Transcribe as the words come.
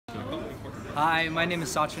Hi, my name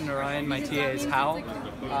is Sachin Narayan, my TA is Hal,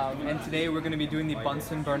 and today we're going to be doing the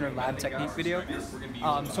Bunsen burner lab technique video.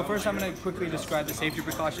 So first I'm going to quickly describe the safety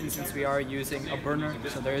precautions since we are using a burner,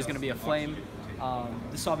 so there is going to be a flame.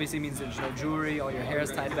 This obviously means there's no jewelry, all your hair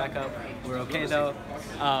is tied back up, we're okay though.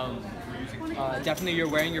 Definitely you're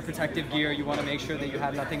wearing your protective gear, you want to make sure that you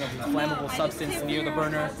have nothing of flammable substance near the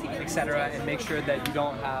burner, etc. and make sure that you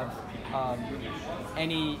don't have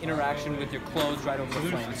any interaction with your clothes right over the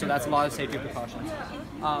flame. So that's a lot of safety precautions.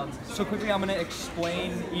 So quickly I'm going to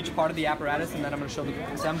explain each part of the apparatus and then I'm going to show the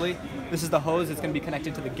assembly. This is the hose, it's going to be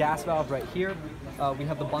connected to the gas valve right here. We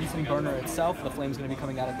have the Bunsen burner itself, the flame's going to be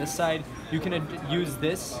coming out of this side. You can use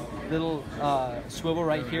this little swivel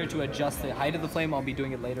right here to adjust the height of the flame. I'll be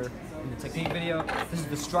doing it later in the technique video. This is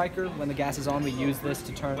the striker. When the gas is on, we use this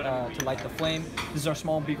to turn to light the flame. This is our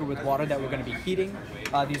small beaker with water that we're going to be heating.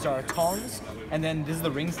 These are our tongs. And then this is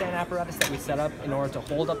the ring stand apparatus that we set up in order to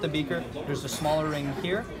hold up the beaker. There's a smaller ring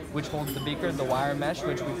here, which holds the beaker, the wire mesh,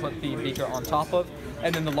 which we put the beaker on top of.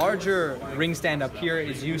 And then the larger ring stand up here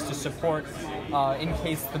is used to support in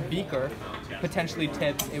case the beaker potentially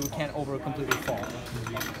tips, it can't completely fall.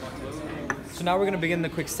 So now we're going to begin the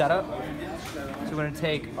quick setup. So we're going to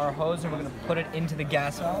take our hose and we're going to put it into the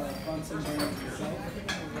gas valve.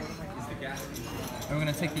 And we're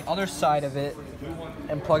going to take the other side of it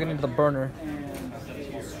and plug it into the burner.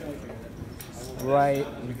 Right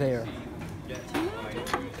there.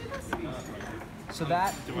 So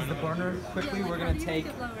that is the burner. Quickly, we're going to take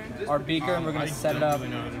our beaker and we're going to set it up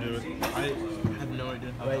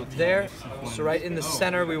right there. So right in the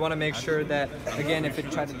center, we want to make sure that, again, if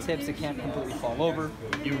it tries to tips, it can't completely fall over.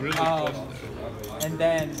 And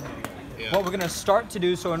then what we're going to start to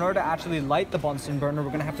do, so in order to actually light the Bunsen burner, we're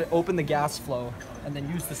going to have to open the gas flow and then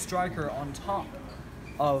use the striker on top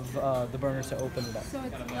of the burner to open it up. So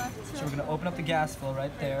it's left. So we're going to open up the gas flow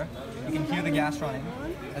right there. You can hear the gas running.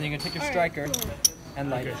 And then you're going to take your striker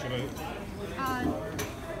and light it.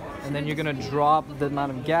 And then you're going to drop the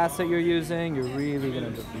amount of gas that you're using. You're really going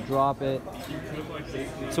to just drop it.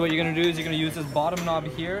 So what you're going to do is you're going to use this bottom knob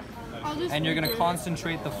here and you're going to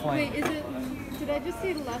concentrate the flame. Wait, did I just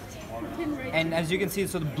say left pin right? And as you can see,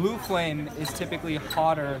 so the blue flame is typically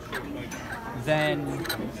hotter than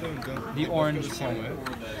the orange flame.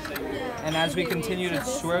 And as we continue to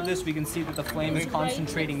swerve this, we can see that the flame is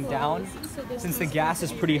concentrating down. Since the gas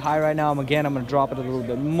is pretty high right now, I'm going to drop it a little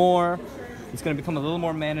bit more. It's going to become a little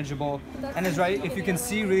more manageable. And as right, if you can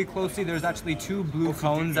see really closely, there's actually two blue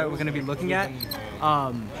cones that we're going to be looking at.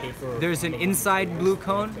 There's an inside blue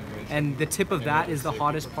cone, and the tip of that is the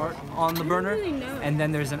hottest part on the burner. And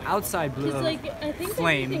then there's an outside blue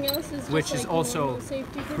flame, which is also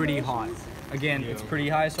pretty hot. Again, it's pretty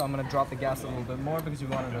high, so I'm going to drop the gas a little bit more because we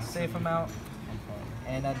wanted a safe amount.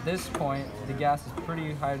 And at this point, the gas is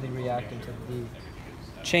pretty highly reactive to the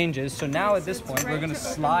changes. So now at this point, we're going to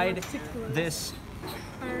slide this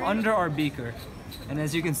under our beaker. And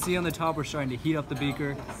as you can see on the top, we're starting to heat up the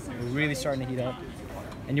beaker. We're really starting to heat up.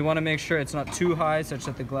 And you want to make sure it's not too high such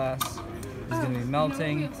that the glass is going to be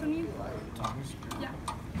melting.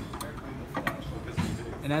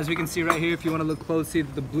 And as we can see right here, if you want to look closely,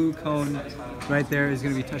 the blue cone right there is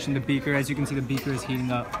going to be touching the beaker. As you can see, the beaker is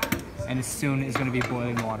heating up and it soon is going to be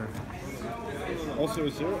boiling water. Also,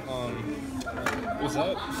 is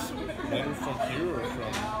that measured from here or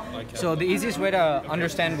from like? So the easiest way to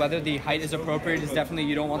understand whether the height is appropriate is definitely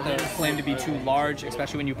you don't want the flame to be too large,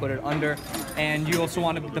 especially when you put it under, and you also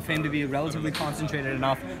want the flame to be relatively concentrated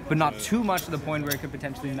enough, but not too much to the point where it could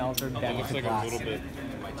potentially melt or damage the glass.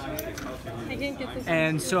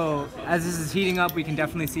 And so as this is heating up, we can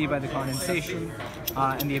definitely see by the condensation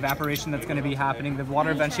and the evaporation that's going to be happening. The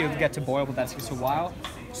water eventually will get to boil, but that takes a while.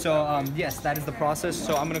 So yes, that is the process.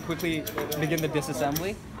 So I'm going to quickly begin the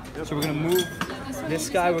disassembly. So we're going to move this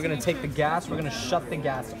guy, we're going to take the gas, we're going to shut the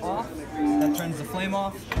gas off. That turns the flame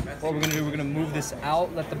off. What we're going to do, we're going to move this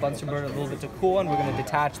out, let the Bunsen burner a little bit to cool, and we're going to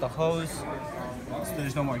detach the hose so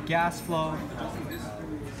there's no more gas flow.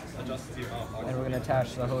 And we're going to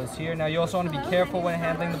attach the hose here. Now you also want to be careful when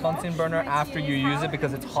handling the Bunsen burner after you use it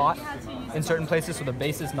because it's hot in certain places, so the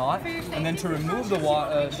base is not. And then to remove the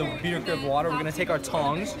beaker of water, we're going to take our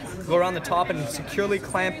tongs, go around the top and securely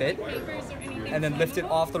clamp it, and then lift it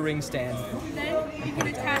off the ring stand. Then you can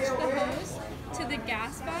attach the hose to the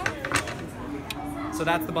gas valve. So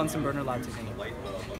that's the Bunsen burner lab technique.